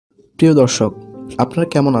প্রিয় দর্শক, আপনারা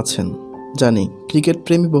কেমন আছেন? জানি ক্রিকেট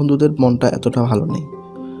প্রেমী বন্ধুদের মনটা এতটা ভালো নেই।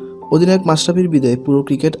 অধিনায়ক মাশরাফির বিদায়ে পুরো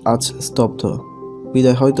ক্রিকেট আজ স্তব্ধ।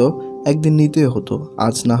 বিদায় হয়তো একদিন নিতেই হতো,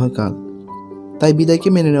 আজ না হয় কাল। তাই বিদায়কে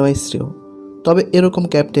মেনে নেওয়াই শ্রেয়। তবে এরকম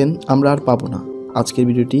ক্যাপ্টেন আমরা আর পাবো না। আজকের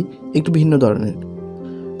ভিডিওটি একটু ভিন্ন ধরনের।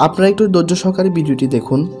 আপনারা একটু ধৈর্য সহকারে ভিডিওটি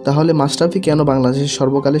দেখুন, তাহলে মাশরাফি কেন বাংলাদেশের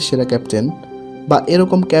সর্বকালের সেরা ক্যাপ্টেন বা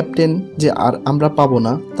এরকম ক্যাপ্টেন যে আর আমরা পাবো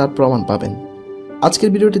না তার প্রমাণ পাবেন। আজকের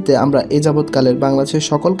ভিডিওটিতে আমরা এ যাবৎকালের বাংলাদেশের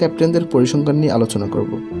সকল ক্যাপ্টেনদের পরিসংখ্যান নিয়ে আলোচনা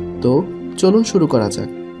করব। তো চলুন শুরু করা যাক।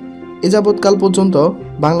 এ যাবৎকাল পর্যন্ত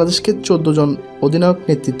বাংলাদেশকে 14 জন অধিনায়ক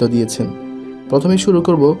নেতৃত্ব দিয়েছেন। প্রথমে শুরু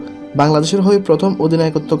করব বাংলাদেশের হয়ে প্রথম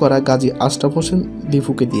অধিনায়কত্ব করা গাজী আশরাফ হোসেন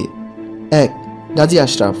লিপুকে দিয়ে। 1. গাজী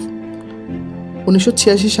আশরাফ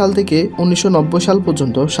 1986 সাল থেকে 1990 সাল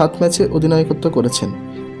পর্যন্ত 7 ম্যাচে অধিনায়কত্ব করেছেন।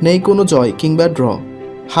 নেই কোনো জয় কিংবা ড্র,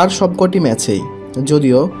 হার সবকটি ম্যাচেই।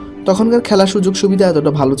 যদিও তখনকার খেলার সুযোগ সুবিধা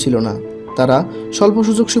এতটা ভালো ছিল না, তারা স্বল্প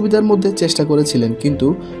সুযোগ সুবিধার মধ্যে চেষ্টা করেছিলেন, কিন্তু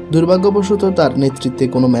দুর্ভাগ্যবশত তার নেতৃত্বে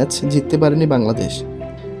কোনো ম্যাচ জিততে পারেনি বাংলাদেশ।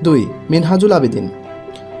 2. মিনহাজুল আবেদিন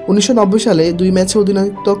 1990 সালে 2 ম্যাচে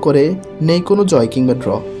অধিনায়কত্ব করে নেই কোনো জয় কিংবা ড্র,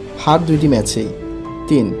 হার 2টি ম্যাচেই।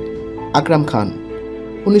 3. আকরাম খান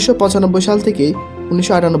 1995 সাল থেকে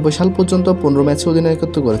 1998 সাল পর্যন্ত 15 ম্যাচে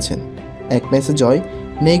অধিনায়কত্ব করেছেন। 1 ম্যাচে জয়,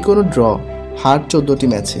 নেই কোনো ড্র, হার 14টি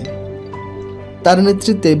ম্যাচে। তার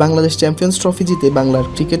নেতৃত্বে বাংলাদেশ চ্যাম্পিয়ন্স ট্রফি জিতে বাংলার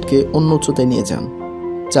ক্রিকেটকে অন্য উচ্চতায় নিয়ে যান।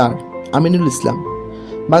 4. আমিনুল ইসলাম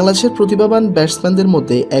বাংলাদেশের প্রতিভাবান ব্যাটসম্যানদের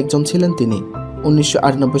মধ্যে একজন ছিলেন তিনি।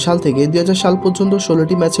 1998 সাল থেকে 2000 সাল পর্যন্ত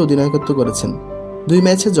 16টি ম্যাচে অধিনায়কত্ব করেছেন। 2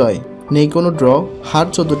 ম্যাচে জয়, নেই কোনো ড্র, হার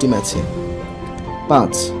 14টি ম্যাচে।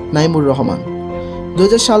 5. নাইমুর রহমান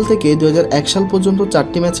 2000 সাল থেকে 2001 সাল পর্যন্ত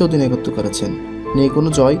 4টি ম্যাচে অধিনায়কত্ব করেছেন। নেই কোনো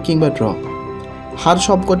জয় কিংবা ড্র, হার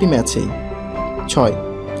সবকটি ম্যাচেই। 6.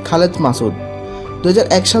 খালেদ মাসুদ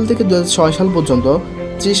 2001 সাল থেকে 2006 সাল পর্যন্ত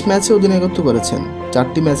 30 ম্যাচে অধিনায়কত্ব করেছেন।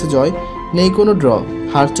 4টি ম্যাচে জয়, নেই কোনো ড্র,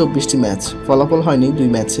 হার 24টি ম্যাচ, ফলাফল হয়নি 2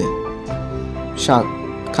 ম্যাচে। 7.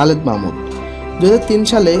 খালেদ মাহমুদ 2003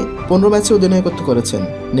 সালে 15 ম্যাচে অধিনায়কত্ব করেছেন।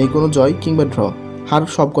 নেই কোনো জয় কিংবা ড্র, হার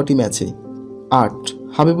সবকটি ম্যাচে। 8.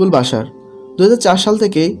 হাবিবুল বাশার 2004 সাল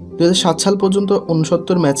থেকে 2007 সাল পর্যন্ত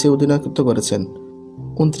 69 ম্যাচে অধিনায়কত্ব করেছেন।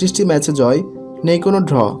 29টি ম্যাচে জয়, নেই কোনো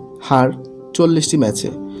ড্র, হার 40টি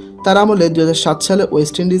ম্যাচে। তার আমলে 2007 সালে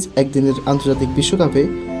ওয়েস্ট ইন্ডিজ একদিনের আন্তর্জাতিক বিশ্বকাপে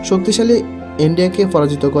শক্তিশালী ইন্ডিয়াকে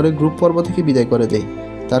পরাজিত করে গ্রুপ পর্ব থেকে বিদায় করে দেয়।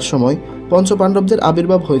 তার সময় পঞ্চপাণ্ডবদের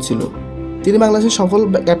আবির্ভাব হয়েছিল। তিনি বাংলাদেশের সফল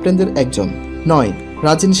ক্যাপ্টেনদের একজন। 9.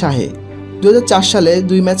 রাজিন শাহে 2004 সালে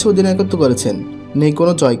 2 ম্যাচে অধিনায়কত্ব করেছেন। নেই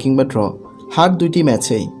কোনো জয় কিংবা ড্র, হার 2টি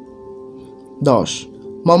ম্যাচেই। 10.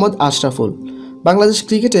 মোহাম্মদ আশরাফুল বাংলাদেশ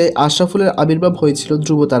ক্রিকেটে আশরাফুলের আবির্ভাব হয়েছিল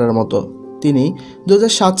ধ্রুবতারার মতো। তিনি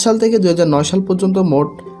 2007 সাল থেকে 2009 সাল পর্যন্ত মোট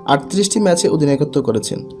 38টি ম্যাচে অধিনায়কত্ব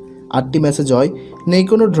করেছেন। 8টি ম্যাচে জয়, নেই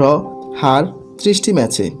কোনো ড্র, হার 30টি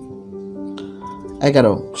ম্যাচে।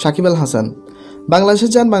 11. সাকিব আল হাসান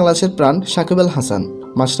বাংলাদেশের যান বাংলাদেশের প্রাণ সাকিব আল হাসান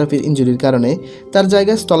মাশরাফির ইনজুরির কারণে তার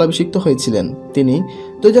জায়গায় স্থলাভিষিক্ত হয়েছিলেন। তিনি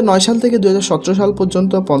 2009 সাল থেকে 2017 সাল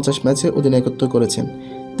পর্যন্ত 50 ম্যাচে অধিনায়কত্ব করেছেন।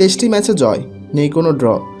 23টি ম্যাচে জয়, নেই কোনো ড্র,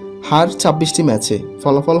 হার 26টি ম্যাচে,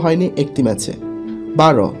 ফলাফল হয়নি 1টি ম্যাচে।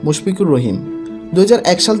 12. মুশফিকুর রহিম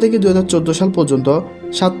 2001 সাল থেকে 2014 সাল পর্যন্ত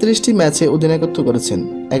 37টি ম্যাচে অধিনায়কত্ব করেছেন।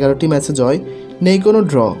 11টি ম্যাচে জয়, নেই কোনো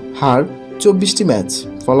ড্র, হার 24টি ম্যাচ,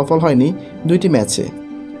 ফলাফল হয়নি 2টি ম্যাচে।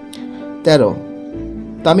 13.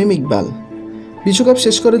 তামিম ইকবাল বিশ্বকাপ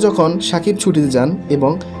শেষ করে যখন সাকিব ছুটিতে যান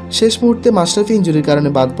এবং শেষ মুহূর্তে মাশরাফি ইনজুরির কারণে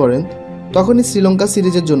বাদ পড়েন, তখনই শ্রীলঙ্কা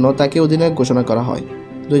সিরিজের জন্য তাকে অধিনায়ক ঘোষণা করা হয়।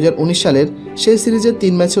 2019 সালের সেই সিরিজের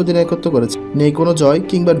 3 ম্যাচে অধিনায়কত্ব করেছে। নেই কোনো জয়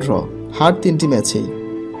কিংবা ড্র, হার 3টি ম্যাচেই।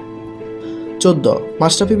 14.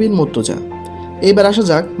 মাশরাফি বিন মুর্তজা এইবার আসা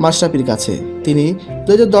যাক মাশরাফির কাছে। তিনি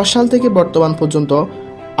 2010 সাল থেকে বর্তমান পর্যন্ত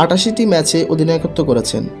 88টি ম্যাচে অধিনায়কত্ব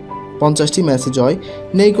করেছেন। 50টি ম্যাচে জয়,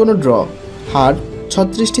 নেই কোনো ড্র, হার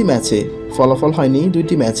 36টি ম্যাচে, ফলাফল হয়নি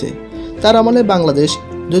 2টি ম্যাচে। তার আমলে বাংলাদেশ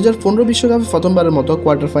 2015 বিশ্বকাপে প্রথমবারের মতো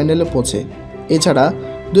কোয়ার্টার ফাইনালে পৌঁছে। এছাড়া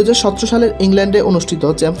 2017 সালের ইংল্যান্ডে অনুষ্ঠিত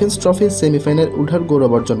চ্যাম্পিয়ন্স ট্রফির সেমিফাইনাল ওঠার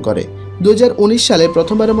গৌরব অর্জন করে। 2019 সালে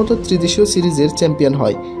প্রথমবারের মতো ত্রিদেশীয় সিরিজের চ্যাম্পিয়ন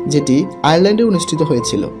হয়, যেটি আয়ারল্যান্ডে অনুষ্ঠিত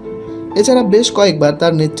হয়েছিল। এছাড়া বেশ কয়েকবার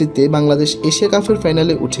তার নেতৃত্বে বাংলাদেশ এশিয়া কাপের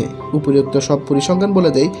ফাইনালে উঠে। উপরিউক্ত সব পরিসংখ্যান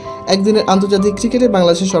বলে দেয়, একদিনের আন্তর্জাতিক ক্রিকেটে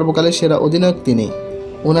বাংলাদেশের সর্বকালের সেরা অধিনায়ক তিনি।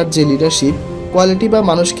 ওনার যে লিডারশিপ কোয়ালিটি বা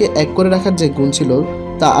মানুষকে এক করে রাখার যে গুণ ছিল,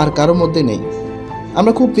 তা আর কারোর মধ্যে নেই।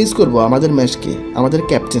 আমরা খুব মিস করব আমাদের ম্যাচকে, আমাদের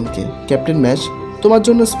ক্যাপ্টেনকে। ক্যাপ্টেন ম্যাচ, তোমার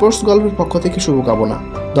জন্য স্পোর্টস গল্পের পক্ষ থেকে শুভকামনা।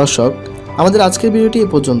 দর্শক, আমাদের আজকের ভিডিওটি এ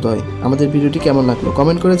পর্যন্তই। আমাদের ভিডিওটি কেমন লাগলো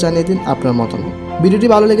কমেন্ট করে জানিয়ে দিন আপনার মতামত। ভিডিওটি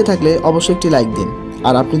ভালো লেগে থাকলে অবশ্যই একটি লাইক দিন।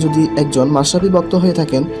 আর আপনি যদি একজন মাশরাফি ভক্ত হয়ে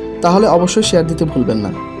থাকেন, তাহলে অবশ্যই শেয়ার দিতে ভুলবেন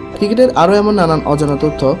না। ক্রিকেটের আরও এমন নানান অজানা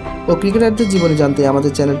তথ্য ও ক্রিকেটারদের জীবনী জানতে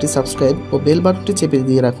আমাদের চ্যানেলটি সাবস্ক্রাইব ও বেল বাটনটি চেপে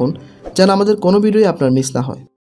দিয়ে রাখুন, যেন আমাদের কোনো ভিডিওই আপনার মিস না হয়।